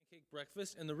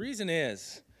breakfast, and the reason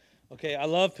is, I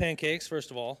love pancakes, first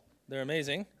of all. They're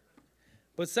amazing.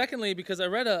 But secondly, because I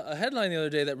read a headline the other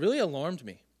day that really alarmed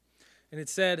me. And it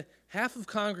said, half of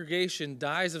congregation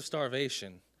dies of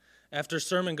starvation after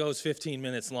sermon goes 15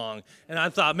 minutes long. And I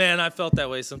thought, man, I felt that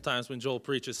way sometimes when Joel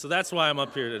preaches. So that's why I'm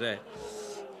up here today.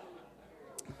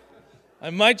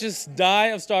 I might just die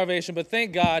of starvation, but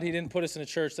thank God he didn't put us in a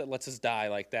church that lets us die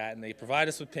like that, and they provide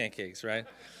us with pancakes, right?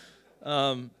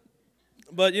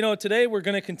 But, today we're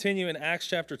going to continue in Acts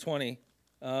chapter 20.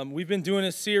 We've been doing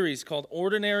a series called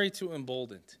Ordinary to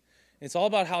Emboldened. It's all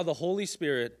about how the Holy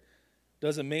Spirit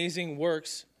does amazing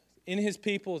works in his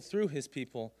people, through his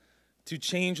people, to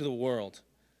change the world.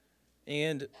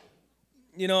 And,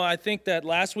 I think that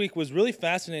last week was really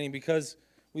fascinating because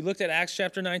we looked at Acts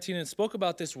chapter 19 and spoke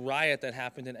about this riot that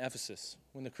happened in Ephesus.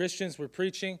 When the Christians were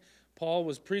preaching, Paul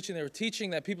was preaching, they were teaching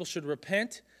that people should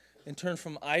repent and turn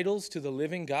from idols to the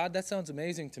living God. That sounds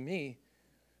amazing to me,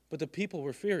 but the people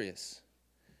were furious.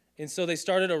 And so they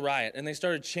started a riot, and they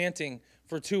started chanting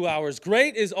for 2 hours,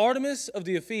 "Great is Artemis of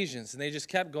the Ephesians." And they just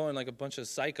kept going like a bunch of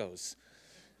psychos.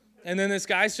 And then this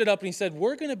guy stood up and he said,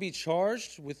 "We're going to be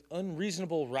charged with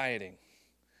unreasonable rioting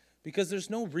because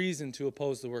there's no reason to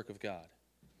oppose the work of God."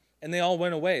 And they all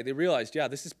went away. They realized,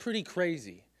 this is pretty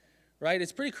crazy, right?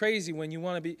 It's pretty crazy when you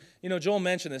want to be, Joel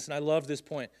mentioned this, and I love this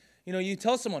point. You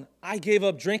tell someone, "I gave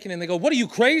up drinking," and they go, "What, are you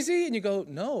crazy?" And you go,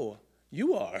 "No,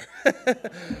 you are."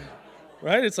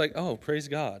 Right? It's like, oh, praise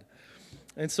God.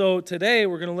 And so today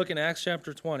we're going to look in Acts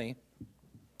chapter 20,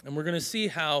 and we're going to see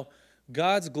how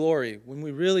God's glory, when we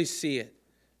really see it,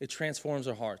 it transforms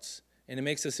our hearts, and it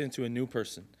makes us into a new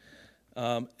person,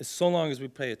 so long as we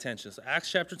pay attention. So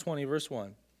Acts chapter 20, verse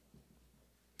 1.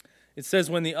 It says,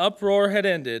 "When the uproar had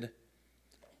ended,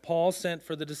 Paul sent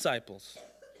for the disciples,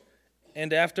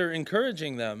 and after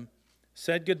encouraging them,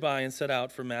 said goodbye and set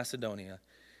out for Macedonia.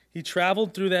 He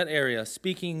traveled through that area,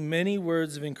 speaking many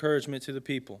words of encouragement to the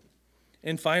people,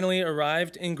 and finally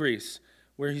arrived in Greece,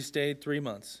 where he stayed 3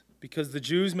 months, because the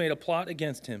Jews made a plot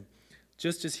against him,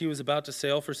 just as he was about to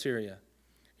sail for Syria.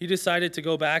 He decided to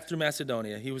go back through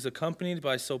Macedonia. He was accompanied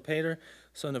by Sopater,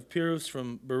 son of Pyrrhus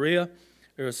from Berea,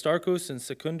 Aristarchus and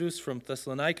Secundus from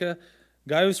Thessalonica,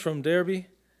 Gaius from Derbe,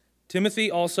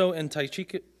 Timothy also, and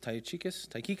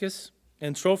Tychicus,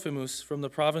 and Trophimus from the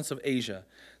province of Asia.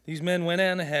 These men went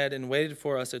on ahead and waited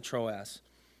for us at Troas.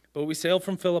 But we sailed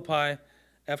from Philippi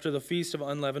after the feast of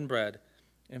unleavened bread,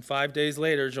 and 5 days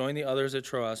later joined the others at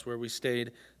Troas, where we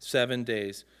stayed 7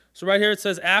 days." So right here it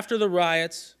says, after the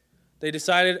riots, they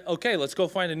decided, okay, let's go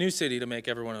find a new city to make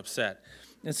everyone upset.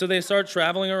 And so they start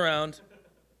traveling around,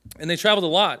 and they traveled a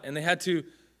lot, and they had to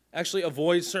actually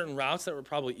avoid certain routes that were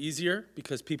probably easier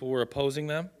because people were opposing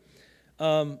them.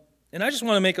 And I just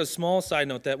want to make a small side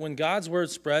note that when God's word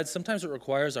spreads, sometimes it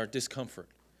requires our discomfort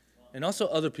and also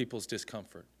other people's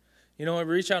discomfort. I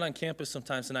reach out on campus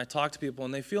sometimes and I talk to people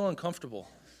and they feel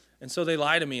uncomfortable. And so they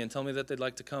lie to me and tell me that they'd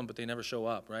like to come, but they never show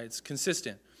up, right? It's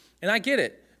consistent. And I get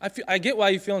it. I get why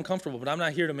you feel uncomfortable, but I'm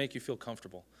not here to make you feel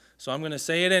comfortable. So I'm going to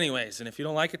say it anyways, and if you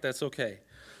don't like it, that's okay.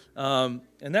 And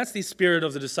that's the spirit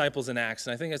of the disciples in Acts,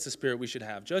 and I think that's the spirit we should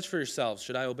have. Judge for yourselves.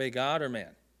 Should I obey God or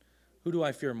man? Who do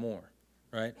I fear more,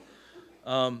 right?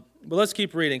 But let's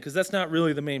keep reading, because that's not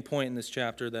really the main point in this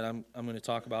chapter that I'm going to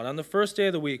talk about. On the first day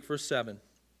of the week, verse 7,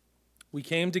 we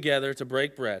came together to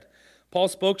break bread. Paul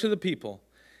spoke to the people,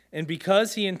 and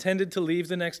because he intended to leave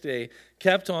the next day,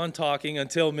 kept on talking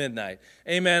until midnight.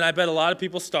 Amen. I bet a lot of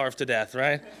people starved to death,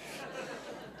 right?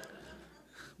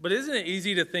 But isn't it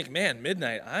easy to think, man,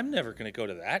 midnight, I'm never going to go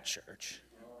to that church.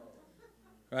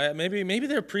 Right? Maybe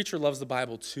their preacher loves the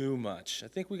Bible too much. I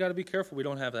think we got to be careful we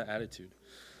don't have that attitude.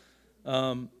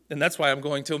 And that's why I'm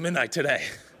going till midnight today.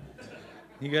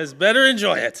 You guys better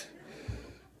enjoy it.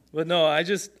 But no, I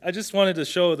just wanted to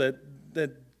show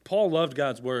that Paul loved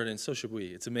God's word, and so should we.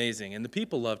 It's amazing. And the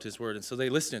people loved his word, and so they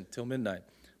listened till midnight.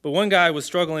 But one guy was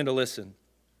struggling to listen.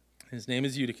 His name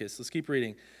is Eutychus. Let's keep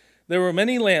reading. "There were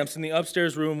many lamps in the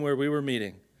upstairs room where we were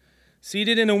meeting.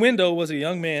 Seated in a window was a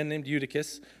young man named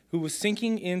Eutychus, who was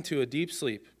sinking into a deep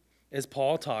sleep as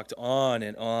Paul talked on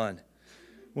and on.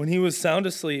 When he was sound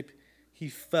asleep, he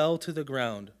fell to the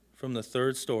ground from the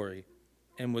 3rd story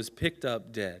and was picked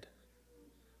up dead.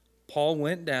 Paul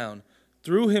went down,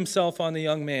 threw himself on the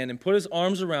young man, and put his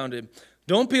arms around him.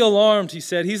 'Don't be alarmed,' he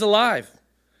said, 'he's alive.'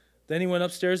 Then he went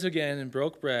upstairs again and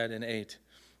broke bread and ate.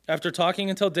 After talking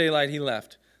until daylight, he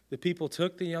left. The people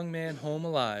took the young man home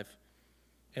alive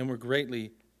and were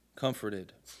greatly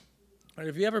comforted." All right,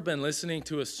 have you ever been listening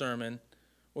to a sermon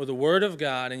or the Word of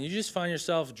God and you just find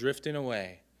yourself drifting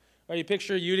away? Or you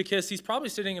picture Eutychus, he's probably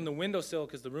sitting in the windowsill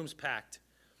because the room's packed.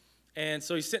 And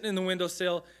so he's sitting in the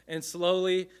windowsill, and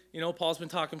slowly, Paul's been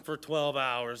talking for 12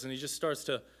 hours, and he just starts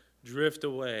to drift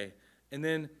away. And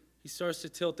then he starts to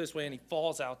tilt this way, and he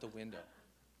falls out the window.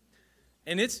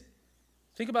 And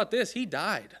think about this, he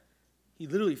died. He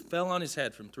literally fell on his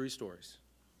head from 3 stories.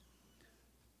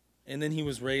 And then he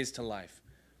was raised to life.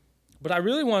 But I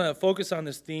really want to focus on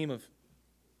this theme of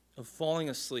falling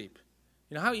asleep.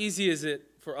 How easy is it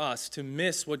for us to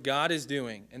miss what God is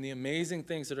doing and the amazing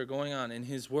things that are going on in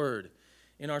His Word,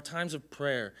 in our times of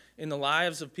prayer, in the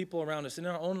lives of people around us, in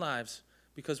our own lives,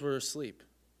 because we're asleep,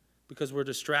 because we're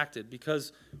distracted,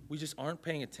 because we just aren't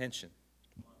paying attention.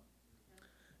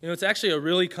 It's actually a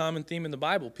really common theme in the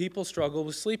Bible. People struggle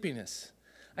with sleepiness.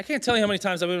 I can't tell you how many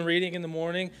times I've been reading in the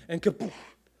morning and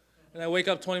I wake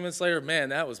up 20 minutes later, man,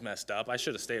 that was messed up. I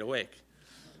should have stayed awake.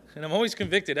 And I'm always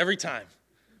convicted every time.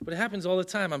 But it happens all the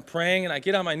time. I'm praying and I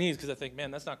get on my knees because I think,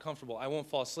 man, that's not comfortable. I won't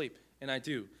fall asleep. And I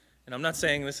do. And I'm not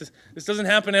saying this doesn't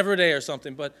happen every day or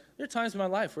something, but there are times in my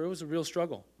life where it was a real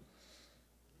struggle.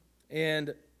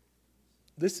 And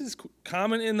this is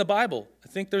common in the Bible. I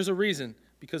think there's a reason,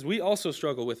 because we also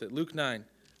struggle with it. Luke 9.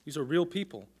 These are real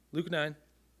people. Luke 9.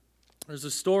 There's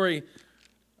a story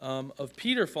of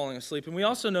Peter falling asleep. And we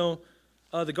also know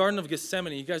the Garden of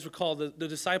Gethsemane. You guys recall the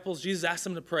disciples, Jesus asked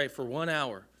them to pray for 1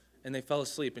 hour. And they fell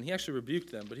asleep, and he actually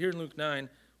rebuked them. But here in Luke 9,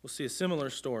 we'll see a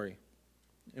similar story.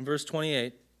 In verse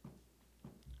 28,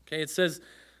 it says,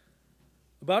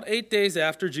 about 8 days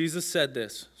after Jesus said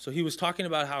this, so he was talking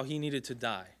about how he needed to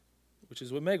die, which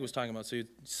is what Meg was talking about. So you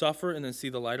suffer and then see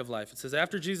the light of life. It says,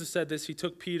 after Jesus said this, he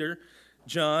took Peter,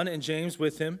 John, and James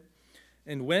with him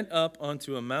and went up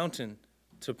onto a mountain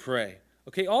to pray.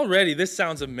 Okay, already this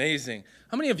sounds amazing.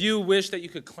 How many of you wish that you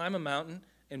could climb a mountain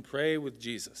and pray with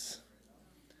Jesus?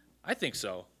 I think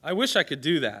so. I wish I could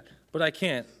do that, but I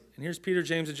can't. And here's Peter,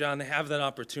 James, and John. They have that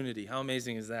opportunity. How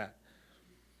amazing is that?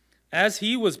 As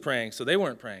he was praying, so they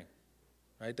weren't praying,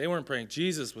 right? They weren't praying.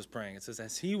 Jesus was praying. It says,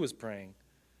 as he was praying,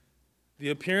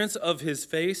 the appearance of his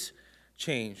face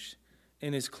changed,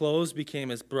 and his clothes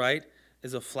became as bright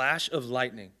as a flash of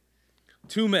lightning.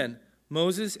 2 men,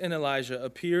 Moses and Elijah,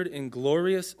 appeared in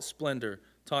glorious splendor,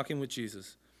 talking with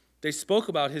Jesus. They spoke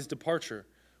about his departure,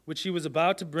 which he was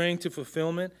about to bring to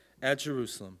fulfillment at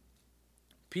Jerusalem.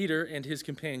 Peter and his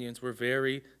companions were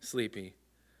very sleepy.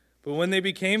 But when they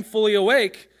became fully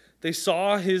awake, they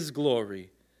saw his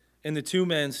glory and the 2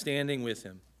 men standing with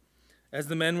him. As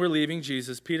the men were leaving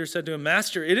Jesus, Peter said to him,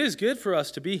 Master, it is good for us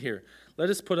to be here.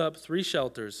 Let us put up 3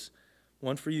 shelters,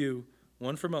 one for you,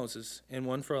 one for Moses, and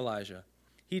one for Elijah.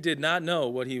 He did not know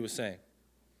what he was saying.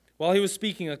 While he was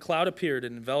speaking, a cloud appeared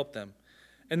and enveloped them.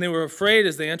 And they were afraid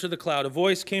as they entered the cloud. A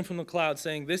voice came from the cloud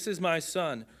saying, This is my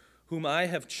son, whom I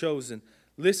have chosen.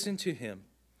 Listen to him.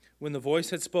 When the voice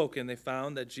had spoken, they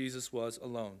found that Jesus was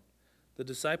alone. The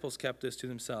disciples kept this to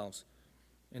themselves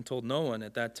and told no one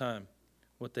at that time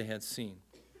what they had seen.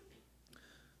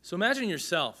 So imagine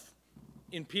yourself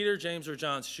in Peter, James, or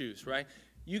John's shoes, right?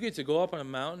 You get to go up on a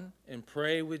mountain and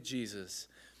pray with Jesus.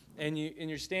 And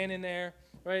you're standing there,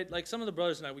 right? Like some of the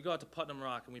brothers and I, we go out to Putnam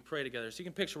Rock and we pray together. So you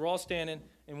can picture we're all standing,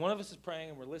 and one of us is praying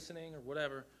and we're listening or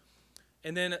whatever.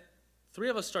 And then 3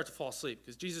 of us start to fall asleep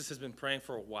because Jesus has been praying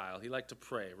for a while. He liked to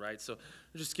pray, right? So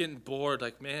we're just getting bored,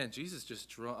 like, man, Jesus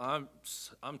just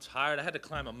I'm tired. I had to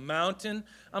climb a mountain.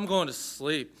 I'm going to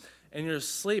sleep. And you're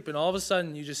asleep, and all of a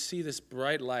sudden you just see this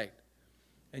bright light.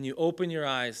 And you open your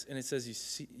eyes, and it says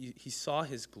he saw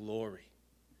his glory.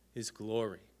 His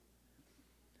glory.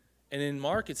 And in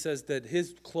Mark, it says that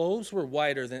his clothes were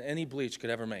whiter than any bleach could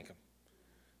ever make them.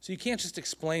 So you can't just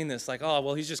explain this like, oh,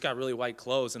 well, he's just got really white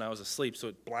clothes and I was asleep, so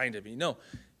it blinded me. No,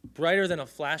 brighter than a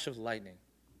flash of lightning.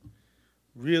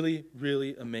 Really,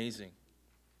 really amazing.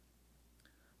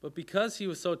 But because he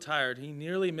was so tired, he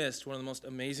nearly missed one of the most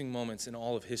amazing moments in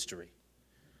all of history.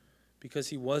 Because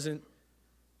he wasn't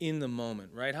in the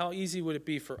moment, right? How easy would it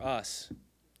be for us,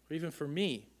 or even for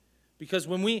me? Because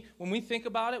when we think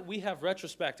about it, we have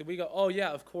retrospective. We go, oh, yeah,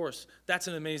 of course, that's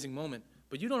an amazing moment.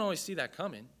 But you don't always see that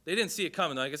coming. They didn't see it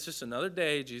coming. Like, it's just another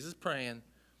day, Jesus praying,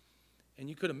 and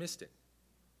you could have missed it.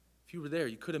 If you were there,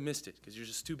 you could have missed it because you're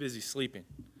just too busy sleeping.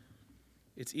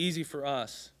 It's easy for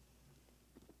us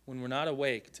when we're not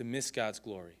awake to miss God's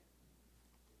glory.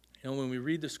 When we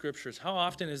read the scriptures, how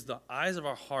often is the eyes of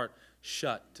our heart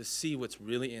shut to see what's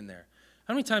really in there?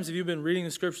 How many times have you been reading the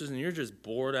scriptures and you're just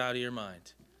bored out of your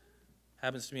mind?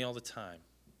 Happens to me all the time.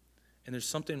 And there's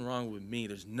something wrong with me.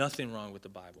 There's nothing wrong with the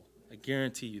Bible. I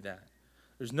guarantee you that.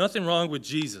 There's nothing wrong with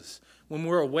Jesus. When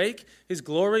we're awake, his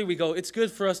glory, we go, it's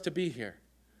good for us to be here.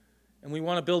 And we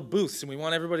want to build booths, and we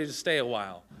want everybody to stay a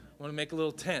while. We want to make a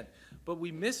little tent. But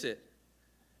we miss it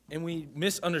And we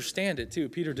misunderstand it too.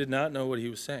 Peter did not know what he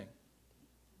was saying.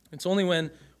 It's only when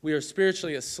we are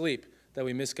spiritually asleep that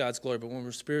we miss God's glory, but when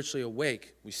we're spiritually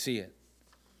awake, we see it.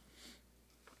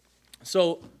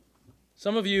 So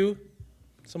some of you,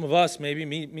 some of us, maybe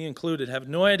me included, have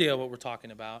no idea what we're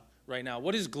talking about right now.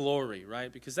 What is glory,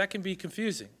 right? Because that can be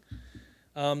confusing.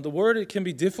 The word, it can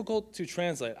be difficult to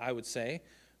translate, I would say,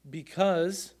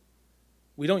 because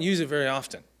we don't use it very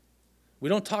often. We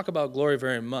don't talk about glory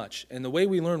very much. And the way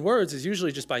we learn words is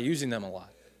usually just by using them a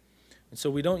lot. And so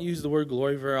we don't use the word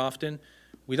glory very often.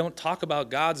 We don't talk about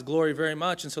God's glory very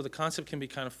much, and so the concept can be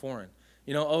kind of foreign.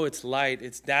 You know, oh, it's light,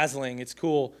 it's dazzling, it's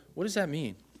cool. What does that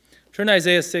mean? Turn to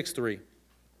Isaiah 6:3.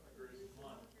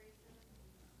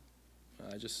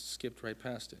 I just skipped right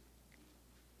past it.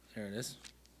 There it is.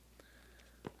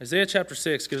 Isaiah chapter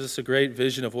 6 gives us a great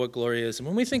vision of what glory is. And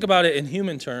when we think about it in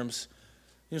human terms,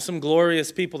 some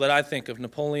glorious people that I think of: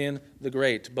 Napoleon the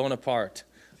Great, Bonaparte,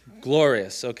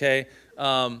 glorious, okay?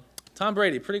 Tom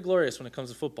Brady, pretty glorious when it comes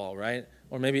to football, right?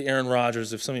 Or maybe Aaron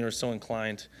Rodgers, if some of you are so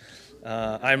inclined.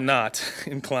 I'm not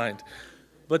inclined.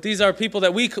 But these are people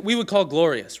that we would call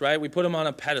glorious, right? We put them on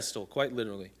a pedestal, quite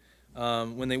literally,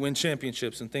 when they win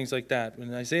championships and things like that.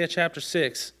 In Isaiah chapter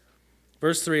 6,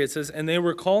 verse 3, it says, "And they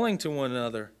were calling to one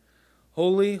another,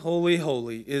 'Holy, holy,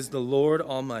 holy is the Lord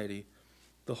Almighty.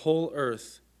 The whole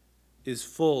earth is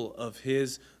full of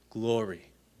his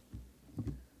glory.'"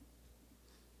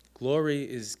 Glory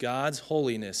is God's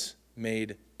holiness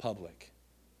made public.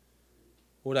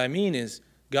 What I mean is,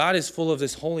 God is full of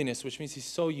this holiness, which means he's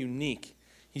so unique.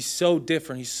 He's so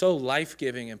different. He's so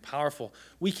life-giving and powerful.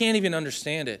 We can't even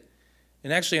understand it.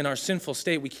 And actually, in our sinful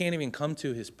state, we can't even come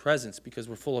to his presence because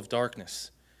we're full of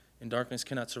darkness. And darkness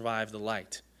cannot survive the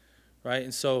light. Right?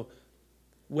 And so,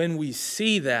 when we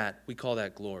see that, we call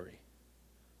that glory.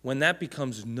 When that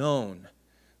becomes known,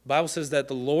 the Bible says that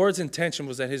the Lord's intention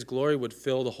was that his glory would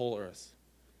fill the whole earth.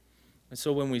 And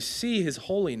so when we see his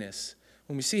holiness,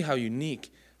 when we see how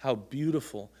unique, how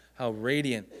beautiful, how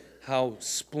radiant, how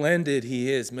splendid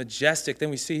he is, majestic,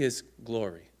 then we see his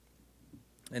glory.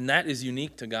 And that is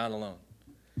unique to God alone.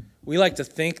 We like to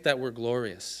think that we're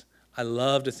glorious. I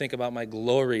love to think about my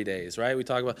glory days, right? We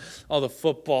talk about all the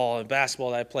football and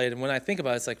basketball that I played, and when I think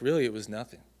about it, it's like, really, it was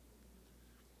nothing.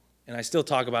 And I still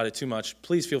talk about it too much.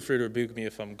 Please feel free to rebuke me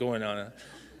if I'm going on it.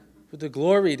 But the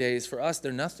glory days, for us,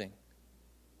 they're nothing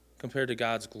compared to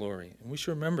God's glory. And we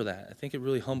should remember that. I think it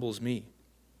really humbles me.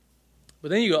 But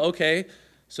then you go, okay,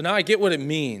 so now I get what it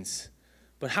means.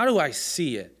 But how do I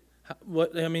see it?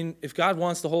 If God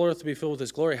wants the whole earth to be filled with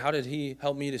his glory, how did he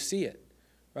help me to see it?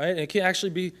 Right? And it can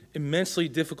actually be immensely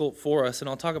difficult for us, and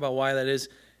I'll talk about why that is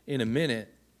in a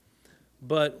minute.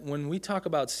 But when we talk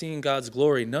about seeing God's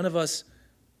glory, none of us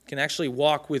can actually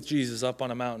walk with Jesus up on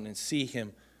a mountain and see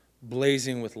him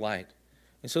blazing with light.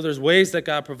 And so there's ways that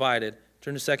God provided.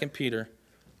 Turn to 2 Peter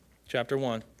chapter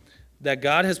 1. That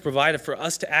God has provided for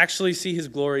us to actually see his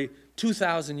glory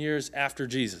 2,000 years after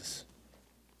Jesus.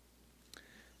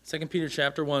 2 Peter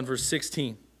chapter 1, verse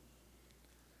 16.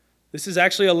 This is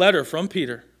actually a letter from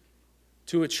Peter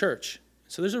to a church.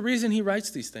 So there's a reason he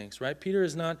writes these things, right? Peter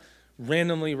is not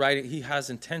randomly writing. He has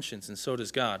intentions, and so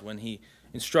does God when he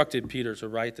instructed Peter to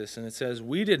write this. And it says,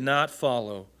 "We did not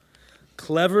follow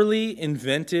cleverly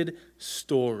invented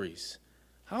stories."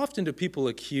 How often do people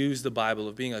accuse the Bible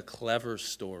of being a clever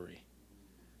story?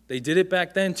 They did it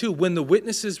back then too. When the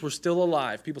witnesses were still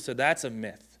alive, people said, that's a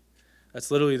myth.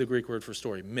 That's literally the Greek word for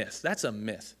story, myth. That's a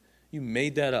myth. You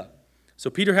made that up. So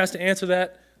Peter has to answer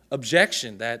that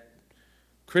objection, that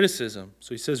criticism.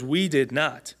 So he says, "We did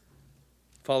not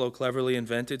follow cleverly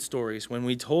invented stories when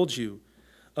we told you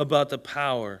about the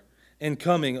power and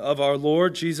coming of our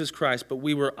Lord Jesus Christ, but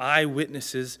we were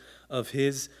eyewitnesses of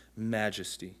his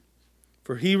majesty.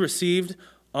 For he received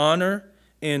honor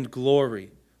and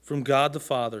glory from God the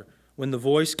Father when the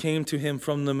voice came to him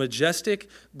from the majestic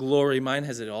glory." Mine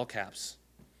has it all caps.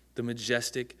 The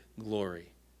majestic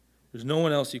glory. There's no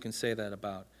one else you can say that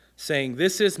about. Saying,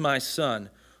 "This is my Son,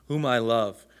 whom I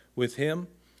love. With him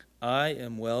I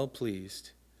am well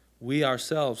pleased." We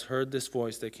ourselves heard this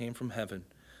voice that came from heaven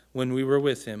when we were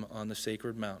with him on the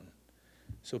sacred mountain.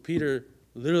 So Peter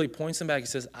literally points them back. He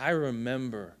says, I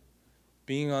remember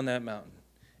being on that mountain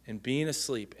and being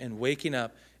asleep and waking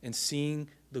up and seeing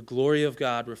the glory of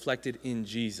God reflected in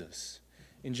Jesus.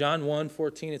 In John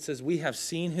 1:14, it says, "We have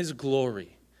seen his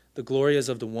glory. The glory is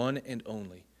of the one and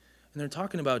only." And they're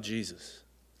talking about Jesus.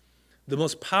 The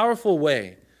most powerful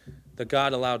way that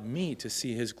God allowed me to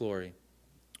see his glory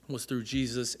was through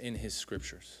Jesus in his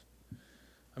scriptures.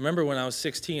 I remember when I was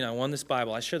 16, I won this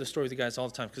Bible. I share the story with you guys all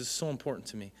the time because it's so important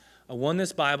to me. I won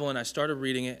this Bible and I started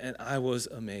reading it and I was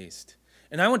amazed.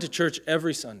 And I went to church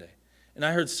every Sunday. And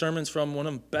I heard sermons from one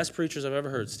of the best preachers I've ever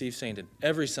heard, Steve Sainton,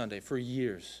 every Sunday for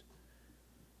years.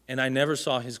 And I never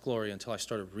saw his glory until I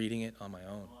started reading it on my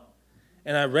own.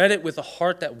 And I read it with a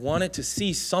heart that wanted to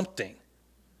see something.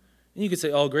 And you could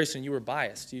say, oh, Grayson, you were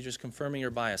biased. You're just confirming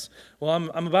your bias. Well,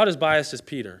 I'm about as biased as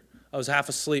Peter. I was half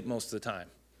asleep most of the time.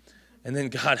 And then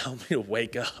God helped me to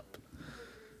wake up.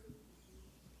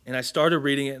 And I started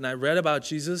reading it, and I read about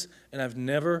Jesus, and I've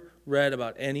never read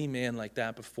about any man like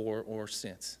that before or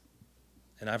since.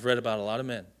 And I've read about a lot of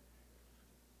men.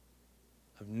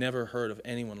 I've never heard of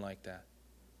anyone like that.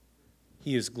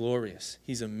 He is glorious.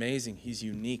 He's amazing. He's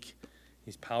unique.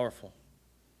 He's powerful.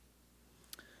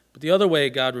 But the other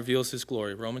way God reveals his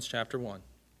glory, Romans chapter 1.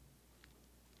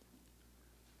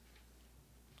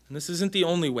 And this isn't the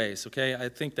only ways, okay? I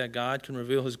think that God can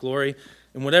reveal his glory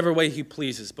in whatever way he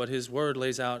pleases, but his word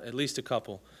lays out at least a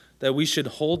couple that we should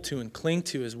hold to and cling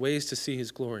to as ways to see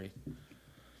his glory.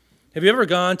 Have you ever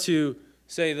gone to,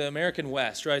 say, the American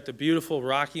West, right? The beautiful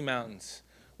Rocky Mountains,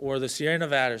 or the Sierra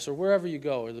Nevadas, or wherever you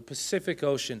go, or the Pacific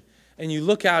Ocean, and you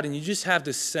look out and you just have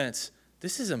this sense,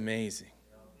 this is amazing.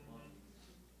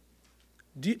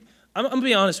 I'm going to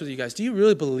be honest with you guys. Do you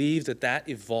really believe that that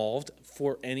evolved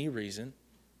for any reason?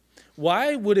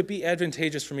 Why would it be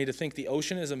advantageous for me to think the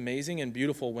ocean is amazing and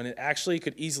beautiful when it actually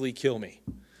could easily kill me?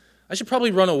 I should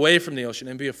probably run away from the ocean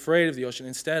and be afraid of the ocean.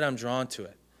 Instead, I'm drawn to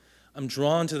it. I'm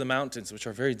drawn to the mountains, which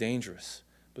are very dangerous,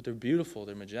 but they're beautiful,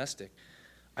 they're majestic.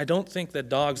 I don't think that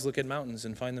dogs look at mountains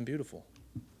and find them beautiful.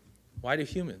 Why do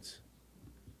humans?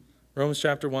 Romans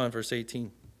chapter 1, verse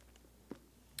 18.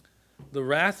 The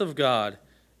wrath of God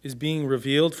is being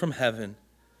revealed from heaven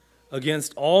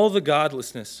against all the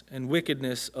godlessness and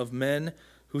wickedness of men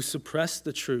who suppress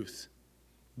the truth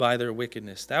by their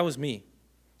wickedness. That was me.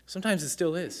 Sometimes it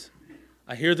still is.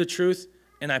 I hear the truth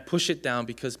and I push it down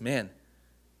because, man,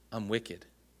 I'm wicked.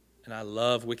 And I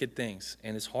love wicked things.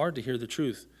 And it's hard to hear the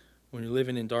truth when you're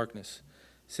living in darkness.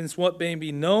 Since what may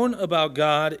be known about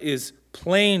God is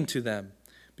plain to them,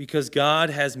 because God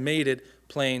has made it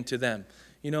plain to them.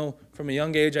 You know, from a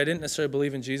young age, I didn't necessarily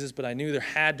believe in Jesus, but I knew there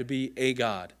had to be a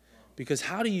God. Because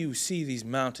how do you see these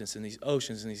mountains and these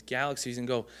oceans and these galaxies and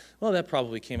go, well, that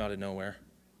probably came out of nowhere.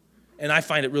 And I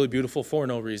find it really beautiful for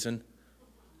no reason.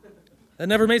 That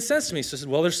never made sense to me. So I said,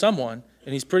 well, there's someone,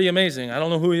 and he's pretty amazing. I don't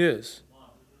know who he is.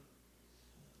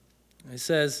 It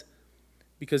says,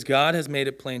 because God has made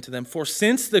it plain to them. For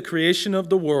since the creation of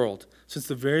the world, since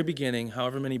the very beginning,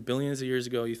 however many billions of years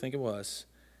ago you think it was,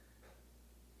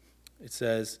 it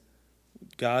says,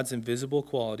 God's invisible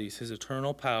qualities, his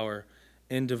eternal power,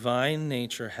 and divine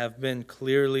nature have been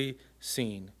clearly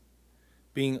seen,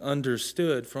 being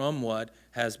understood from what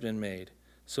has been made,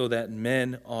 so that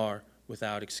men are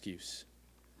without excuse.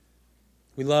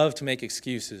 We love to make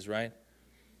excuses, right?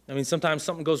 I mean, sometimes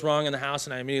something goes wrong in the house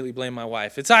and I immediately blame my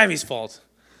wife. It's Ivy's fault.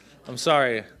 I'm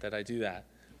sorry that I do that.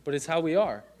 But it's how we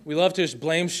are. We love to just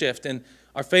blame shift. And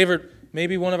our favorite,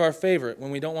 maybe one of our favorite,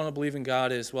 when we don't want to believe in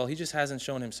God is, well, he just hasn't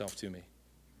shown himself to me.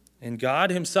 And God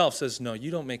himself says, no,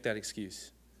 you don't make that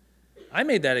excuse. I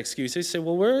made that excuse. They say,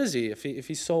 well, where is he? If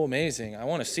he's so amazing, I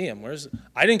want to see him.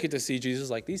 I didn't get to see Jesus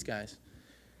like these guys.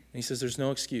 And he says, there's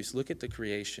no excuse. Look at the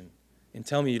creation and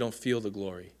tell me you don't feel the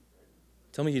glory.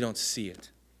 Tell me you don't see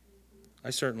it. I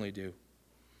certainly do.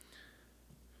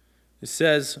 It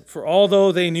says, for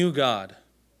although they knew God,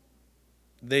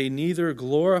 they neither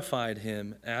glorified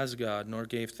him as God nor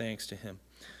gave thanks to him.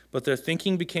 But their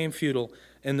thinking became futile,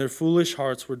 and their foolish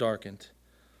hearts were darkened.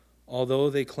 Although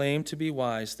they claimed to be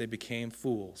wise, they became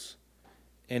fools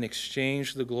and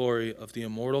exchanged the glory of the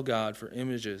immortal God for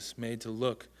images made to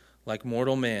look like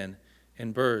mortal man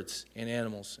and birds and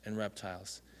animals and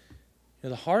reptiles. You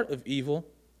know, the heart of evil,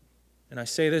 and I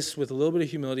say this with a little bit of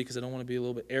humility because I don't want to be a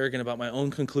little bit arrogant about my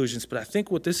own conclusions, but I think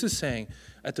what this is saying,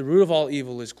 at the root of all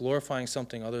evil is glorifying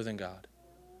something other than God.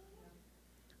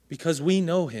 Because we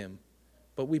know him,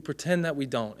 but we pretend that we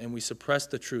don't, and we suppress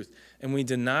the truth, and we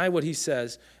deny what he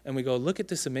says, and we go, look at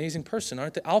this amazing person,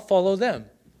 aren't they? I'll follow them.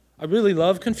 I really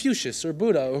love Confucius or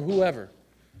Buddha or whoever.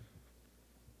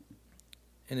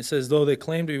 And it says, though they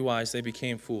claimed to be wise, they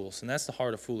became fools. And that's the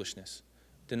heart of foolishness,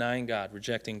 denying God,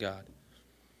 rejecting God.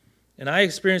 And I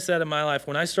experienced that in my life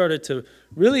when I started to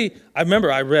really, I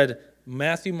remember I read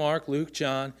Matthew, Mark, Luke,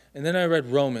 John, and then I read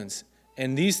Romans.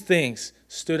 And these things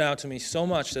stood out to me so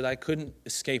much that I couldn't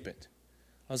escape it.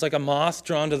 I was like a moth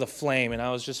drawn to the flame, and I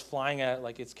was just flying at it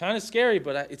like it's kind of scary,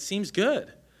 but it seems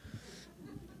good.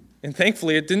 And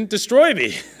thankfully, it didn't destroy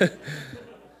me.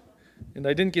 And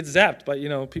I didn't get zapped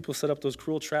by, people set up those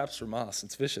cruel traps for moths.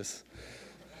 It's vicious.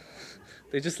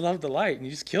 They just loved the light, and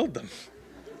you just killed them.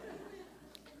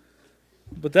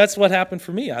 But that's what happened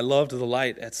for me. I loved the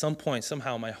light. At some point,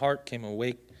 somehow, my heart came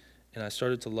awake, and I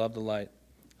started to love the light.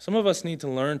 Some of us need to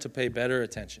learn to pay better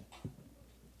attention.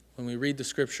 When we read the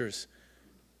scriptures,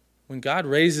 when God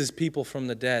raises people from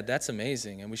the dead, that's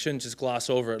amazing, and we shouldn't just gloss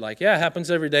over it like, yeah, it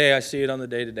happens every day. I see it on the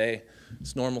day-to-day.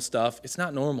 It's normal stuff. It's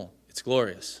not normal. It's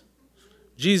glorious.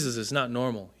 Jesus is not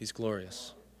normal. He's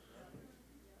glorious.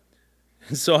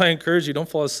 And so I encourage you, don't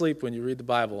fall asleep when you read the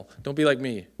Bible. Don't be like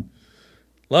me.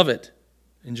 Love it.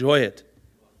 Enjoy it.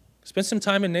 Spend some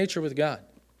time in nature with God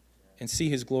and see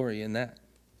his glory in that.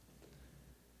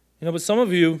 But some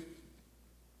of you,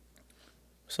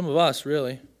 some of us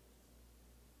really,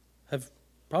 have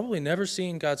probably never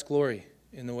seen God's glory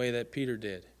in the way that Peter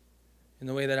did, in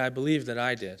the way that I believe that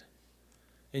I did.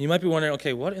 And you might be wondering,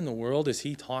 okay, what in the world is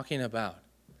he talking about?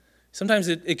 Sometimes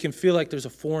it can feel like there's a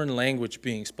foreign language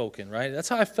being spoken, right? That's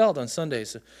how I felt on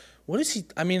Sundays. What is he,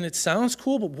 it sounds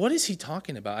cool, but what is he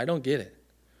talking about? I don't get it.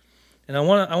 And I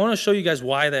want to show you guys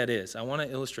why that is. I want to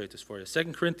illustrate this for you.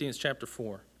 2 Corinthians chapter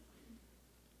 4.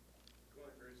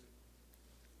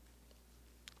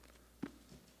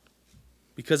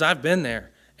 Because I've been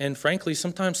there. And frankly,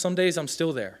 sometimes, some days I'm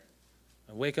still there.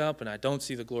 I wake up and I don't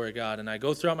see the glory of God. And I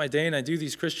go throughout my day and I do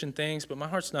these Christian things, but my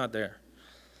heart's not there.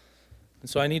 And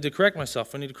so I need to correct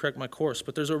myself. I need to correct my course.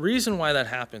 But there's a reason why that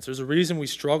happens. There's a reason we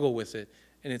struggle with it.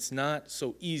 And it's not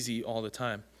so easy all the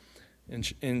time.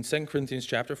 In 2 Corinthians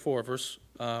chapter 4, verse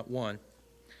 1,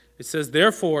 it says,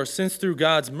 "Therefore, since through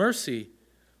God's mercy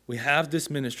we have this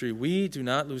ministry, we do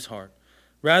not lose heart.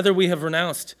 Rather, we have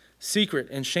renounced secret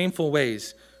and shameful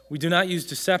ways. We do not use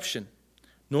deception,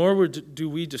 nor do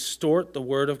we distort the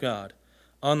word of God.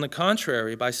 On the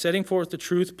contrary, by setting forth the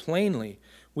truth plainly,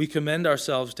 we commend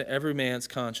ourselves to every man's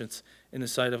conscience in the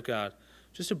sight of God."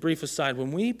 Just a brief aside,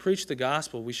 when we preach the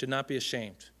gospel, we should not be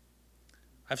ashamed.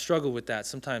 I've struggled with that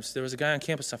sometimes. There was a guy on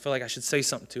campus, I felt like I should say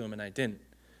something to him, and I didn't.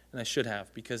 And I should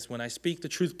have, because when I speak the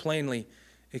truth plainly,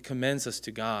 it commends us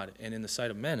to God and in the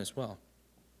sight of men as well.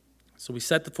 So we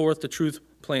set forth the truth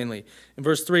plainly. In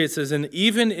verse 3 it says, "And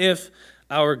even if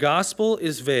our gospel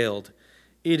is veiled,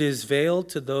 it is veiled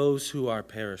to those who are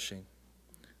perishing.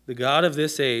 The God of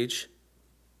this age,"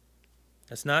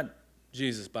 that's not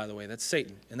Jesus, by the way, that's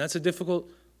Satan. And that's a difficult,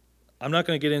 I'm not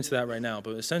going to get into that right now,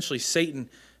 but essentially Satan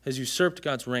has usurped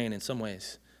God's reign in some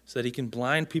ways so that he can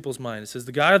blind people's minds. It says,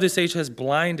 "The God of this age has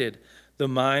blinded the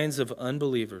minds of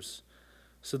unbelievers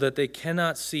so that they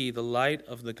cannot see the light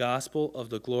of the gospel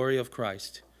of the glory of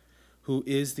Christ, who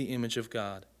is the image of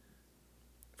God.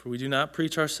 For we do not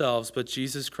preach ourselves, but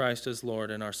Jesus Christ as Lord,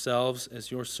 and ourselves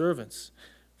as your servants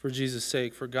for Jesus'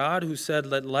 sake. For God, who said,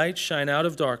 'Let light shine out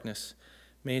of darkness,'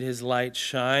 made his light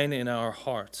shine in our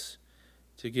hearts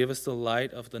to give us the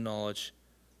light of the knowledge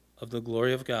of the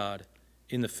glory of God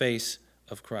in the face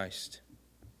of Christ."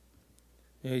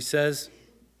 He says,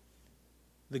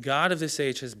 the God of this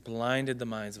age has blinded the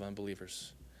minds of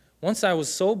unbelievers. Once I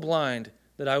was so blind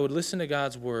that I would listen to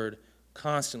God's word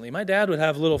constantly. My dad would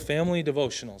have little family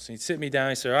devotionals. He'd sit me down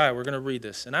and say, "All right, we're going to read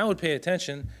this." And I would pay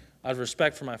attention out of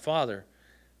respect for my father,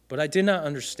 but I did not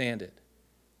understand it.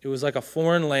 It was like a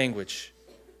foreign language.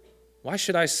 Why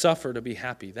should I suffer to be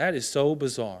happy? That is so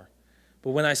bizarre.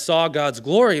 But when I saw God's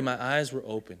glory, my eyes were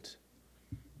opened.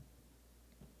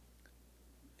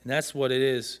 And that's what it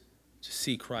is to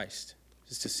see Christ,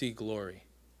 is to see glory.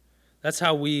 That's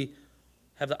how we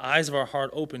have the eyes of our heart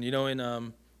opened.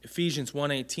 In Ephesians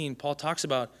 1:18, Paul talks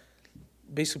about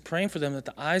basically praying for them that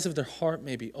the eyes of their heart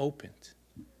may be opened.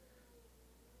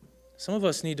 Some of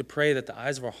us need to pray that the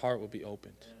eyes of our heart will be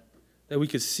opened, that we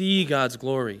could see God's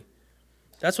glory.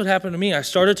 That's what happened to me. I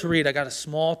started to read. I got a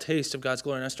small taste of God's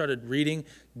glory, and I started reading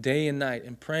day and night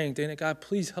and praying day and night, "God,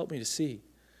 please help me to see.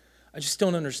 I just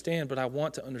don't understand, but I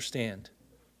want to understand."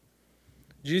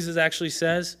 Jesus actually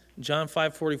says, John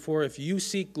 5:44, "If you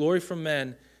seek glory from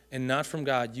men and not from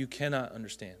God, you cannot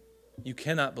understand. You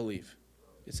cannot believe."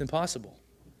 It's impossible.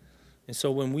 And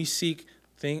so when we seek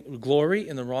glory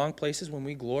in the wrong places, when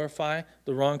we glorify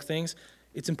the wrong things,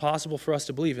 it's impossible for us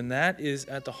to believe. And that is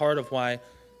at the heart of why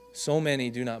so many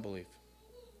do not believe.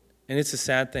 And it's a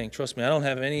sad thing. Trust me, I don't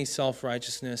have any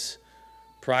self-righteousness,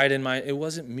 pride in it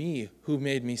wasn't me who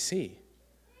made me see.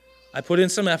 I put in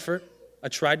some effort. I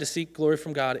tried to seek glory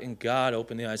from God, and God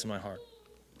opened the eyes of my heart.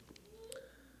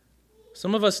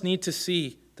 Some of us need to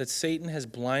see that Satan has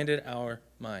blinded our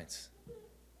minds.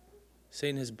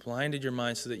 Satan has blinded your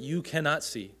mind so that you cannot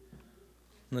see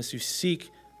unless you seek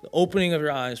the opening of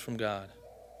your eyes from God.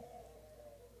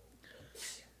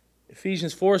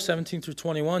 Ephesians 4:17 through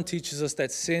 21 teaches us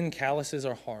that sin calluses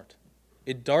our heart.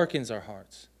 It darkens our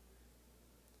hearts.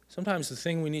 Sometimes the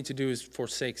thing we need to do is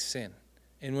forsake sin.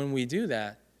 And when we do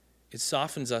that, it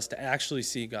softens us to actually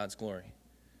see God's glory.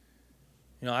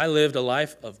 I lived a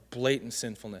life of blatant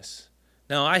sinfulness.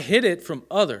 Now, I hid it from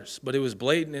others, but it was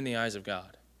blatant in the eyes of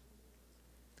God.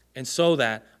 And so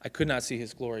that I could not see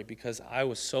his glory because I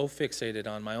was so fixated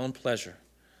on my own pleasure,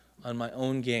 on my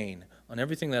own gain, on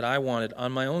everything that I wanted,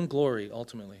 on my own glory,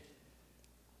 ultimately.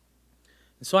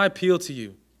 And so I appeal to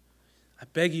you. I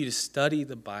beg you to study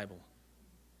the Bible.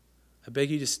 I beg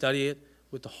you to study it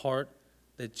with the heart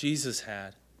that Jesus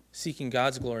had, seeking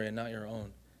God's glory and not your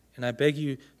own. And I beg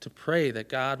you to pray that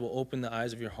God will open the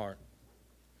eyes of your heart.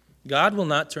 God will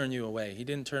not turn you away. He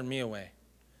didn't turn me away,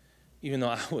 even though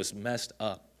I was messed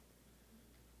up.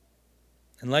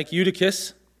 And like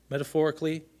Eutychus,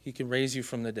 metaphorically, he can raise you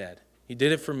from the dead. He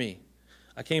did it for me.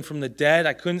 I came from the dead.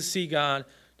 I couldn't see God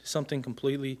to something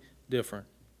completely different.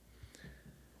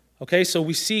 Okay, so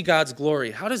we see God's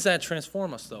glory. How does that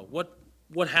transform us, though?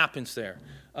 What happens there?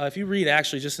 If you read,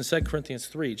 actually, just in 2 Corinthians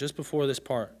 3, just before this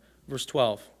part, verse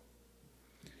 12,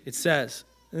 it says,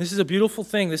 and this is a beautiful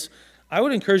thing. I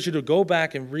would encourage you to go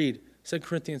back and read 2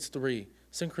 Corinthians 3,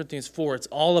 2 Corinthians 4. It's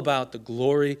all about the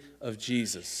glory of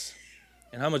Jesus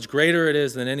and how much greater it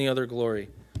is than any other glory.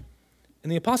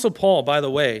 And the Apostle Paul, by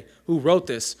the way, who wrote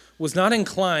this, was not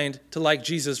inclined to like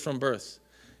Jesus from birth.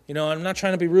 I'm not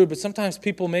trying to be rude, but sometimes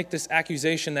people make this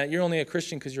accusation that you're only a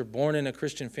Christian because you're born in a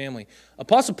Christian family.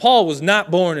 Apostle Paul was not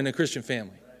born in a Christian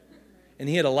family. And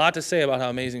he had a lot to say about how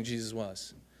amazing Jesus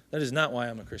was. That is not why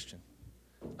I'm a Christian.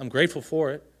 I'm grateful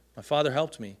for it. My father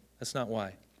helped me. That's not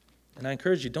why. And I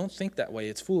encourage you, don't think that way.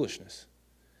 It's foolishness.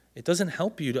 It doesn't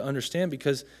help you to understand,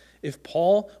 because if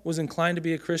Paul was inclined to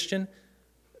be a Christian,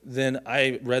 then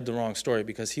I read the wrong story,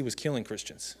 because he was killing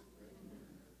Christians.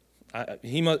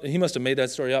 He must have made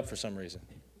that story up for some reason.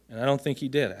 And I don't think he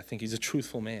did. I think he's a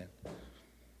truthful man.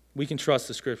 We can trust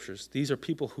the Scriptures. These are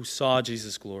people who saw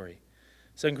Jesus' glory.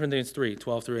 2 Corinthians 3,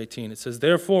 12 through 18, it says,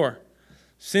 "Therefore,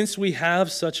 since we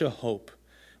have such a hope,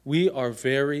 we are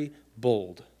very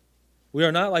bold. We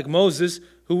are not like Moses,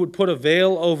 who would put a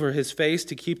veil over his face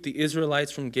to keep the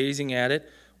Israelites from gazing at it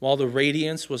while the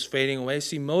radiance was fading away."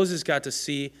 See, Moses got to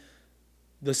see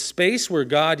the space where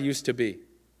God used to be,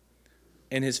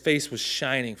 and his face was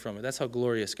shining from it. That's how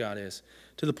glorious God is.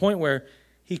 To the point where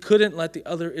he couldn't let the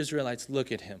other Israelites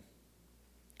look at him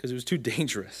because it was too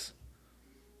dangerous.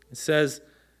 It says,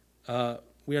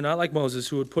 we are not like Moses,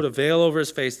 who would put a veil over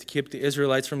his face to keep the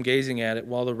Israelites from gazing at it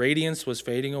while the radiance was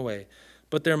fading away.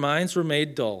 But their minds were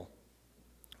made dull.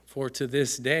 For to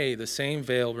this day the same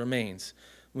veil remains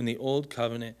when the old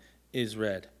covenant is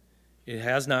read. It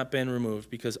has not been removed,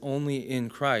 because only in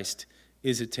Christ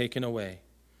is it taken away.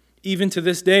 Even to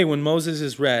this day, when Moses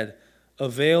is read, a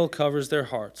veil covers their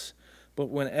hearts. But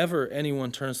whenever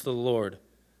anyone turns to the Lord,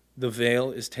 the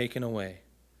veil is taken away.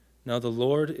 Now the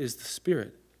Lord is the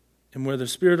Spirit, and where the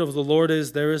Spirit of the Lord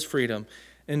is, there is freedom.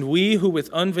 And we who with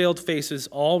unveiled faces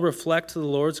all reflect the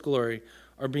Lord's glory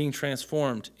are being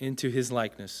transformed into his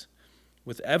likeness,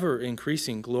 with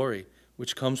ever-increasing glory,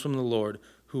 which comes from the Lord,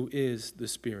 who is the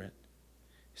Spirit.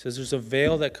 He says there's a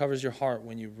veil that covers your heart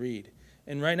when you read.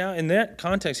 And right now, in that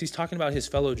context, he's talking about his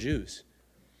fellow Jews.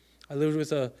 I lived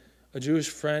with a Jewish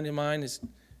friend of mine. His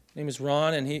name is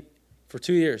Ron, and for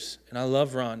 2 years. And I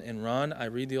love Ron. And Ron, I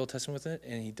read the Old Testament with it,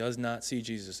 and he does not see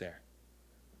Jesus there.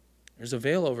 There's a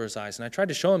veil over his eyes. And I tried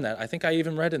to show him that. I think I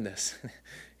even read in this.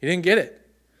 He didn't get it.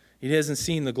 He hasn't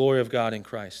seen the glory of God in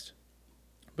Christ.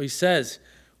 But he says,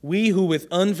 we who with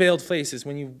unveiled faces,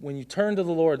 when you turn to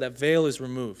the Lord, that veil is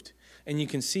removed, and you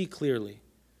can see clearly.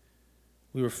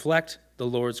 We reflect the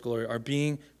Lord's glory, are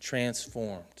being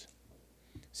transformed.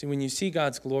 See, when you see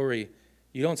God's glory,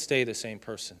 you don't stay the same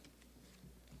person.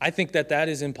 I think that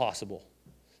is impossible.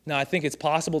 Now, I think it's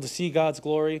possible to see God's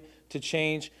glory, to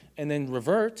change, and then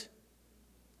revert.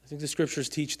 I think the Scriptures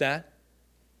teach that.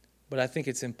 But I think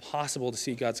it's impossible to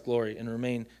see God's glory and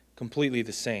remain completely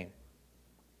the same.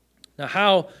 Now,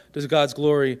 how does God's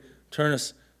glory turn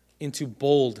us into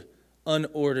bold,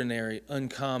 unordinary,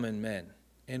 uncommon men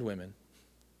and women?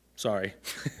 Sorry.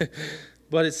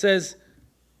 But it says,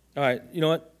 all right, you know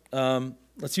what?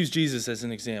 Let's use Jesus as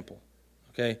an example,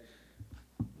 okay?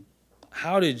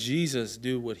 How did Jesus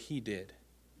do what he did?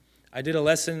 I did a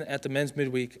lesson at the men's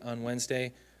midweek on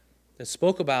Wednesday that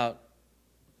spoke about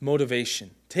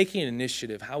motivation, taking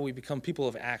initiative, how we become people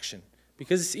of action.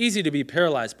 Because it's easy to be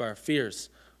paralyzed by our fears,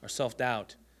 our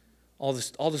self-doubt, all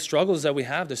the struggles that we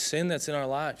have, the sin that's in our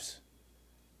lives.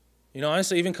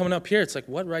 Honestly, even coming up here, it's like,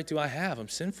 what right do I have? I'm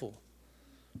sinful.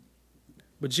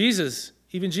 But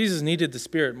even Jesus needed the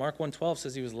Spirit. Mark 1:12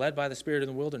 says he was led by the Spirit in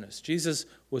the wilderness. Jesus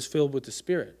was filled with the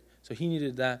Spirit, so he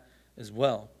needed that as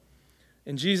well.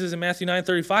 And Jesus in Matthew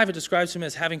 9:35, it describes him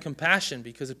as having compassion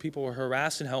because the people were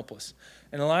harassed and helpless.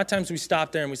 And a lot of times we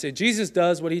stop there and we say, Jesus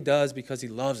does what he does because he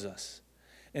loves us.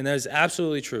 And that is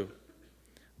absolutely true.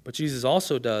 But Jesus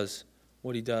also does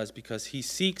what he does because he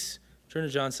seeks, turn to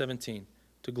John 17,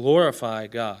 to glorify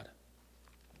God.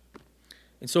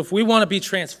 And so if we want to be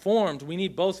transformed, we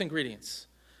need both ingredients.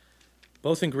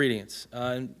 Both ingredients.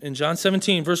 In John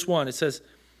 17, verse 1, it says,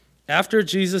 after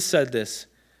Jesus said this,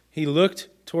 he looked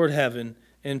toward heaven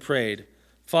and prayed,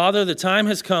 Father, the time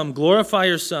has come. Glorify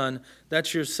your Son,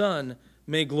 that your Son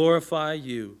may glorify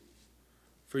you.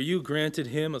 For you granted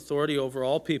him authority over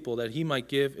all people, that he might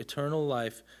give eternal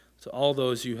life to all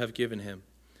those you have given him.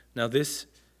 Now this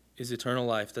is eternal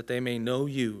life, that they may know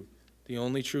you, the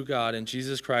only true God, and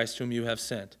Jesus Christ, whom you have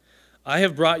sent. I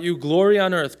have brought you glory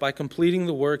on earth by completing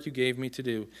the work you gave me to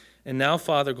do. And now,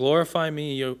 Father, glorify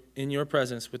me in your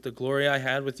presence with the glory I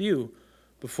had with you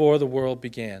before the world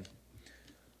began.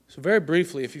 So very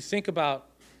briefly, if you think about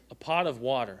a pot of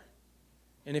water,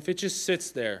 and if it just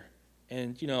sits there,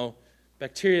 and,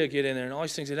 bacteria get in there and all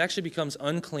these things, it actually becomes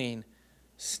unclean,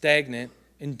 stagnant,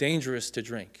 and dangerous to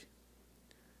drink.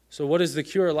 So what is the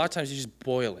cure? A lot of times you just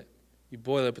boil it. You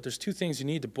boil it, but there's two things you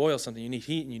need to boil something. You need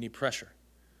heat and you need pressure.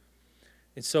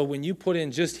 And so when you put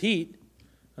in just heat,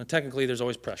 technically there's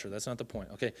always pressure. That's not the point,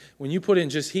 okay? When you put in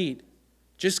just heat,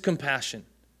 just compassion,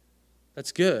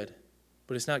 that's good,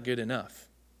 but it's not good enough.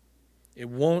 It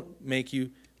won't make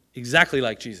you exactly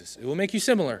like Jesus. It will make you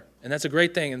similar, and that's a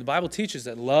great thing. And the Bible teaches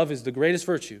that love is the greatest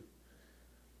virtue.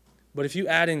 But if you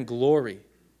add in glory,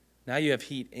 now you have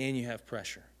heat and you have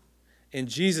pressure. And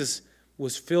Jesus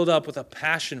was filled up with a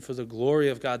passion for the glory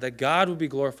of God, that God would be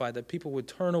glorified, that people would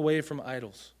turn away from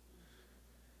idols.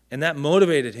 And that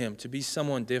motivated him to be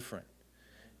someone different.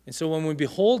 And so when we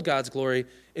behold God's glory,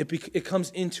 it comes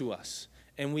into us.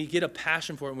 And we get a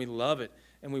passion for it, and we love it.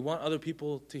 And we want other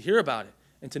people to hear about it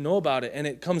and to know about it. And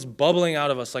it comes bubbling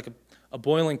out of us like a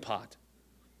boiling pot.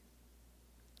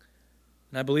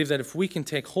 And I believe that if we can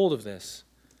take hold of this,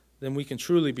 then we can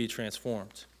truly be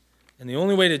transformed. And the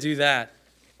only way to do that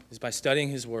is by studying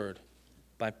his word,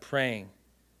 by praying,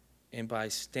 and by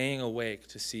staying awake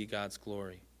to see God's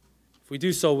glory. If we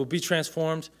do so, we'll be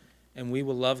transformed, and we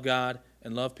will love God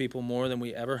and love people more than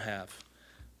we ever have.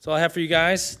 That's all I have for you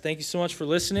guys. Thank you so much for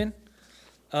listening.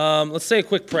 Let's say a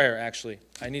quick prayer, actually.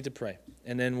 I need to pray.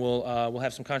 And then we'll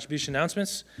have some contribution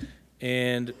announcements,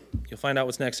 and you'll find out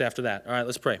what's next after that. All right,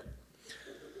 let's pray.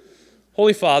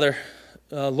 Holy Father,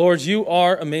 Lord, you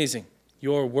are amazing.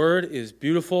 Your word is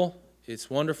beautiful. It's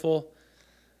wonderful.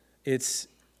 It's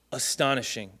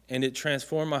astonishing. And it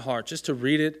transformed my heart just to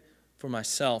read it for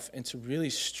myself and to really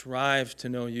strive to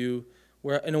know you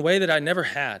in a way that I never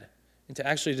had, and to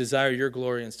actually desire your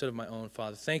glory instead of my own.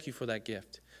 Father, thank you for that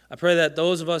gift. I pray that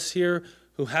those of us here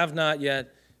who have not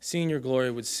yet seen your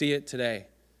glory would see it today,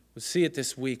 would see it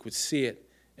this week, would see it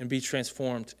and be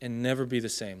transformed and never be the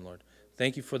same, Lord.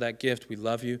 Thank you for that gift. We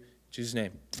love you. In Jesus'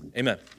 name, amen.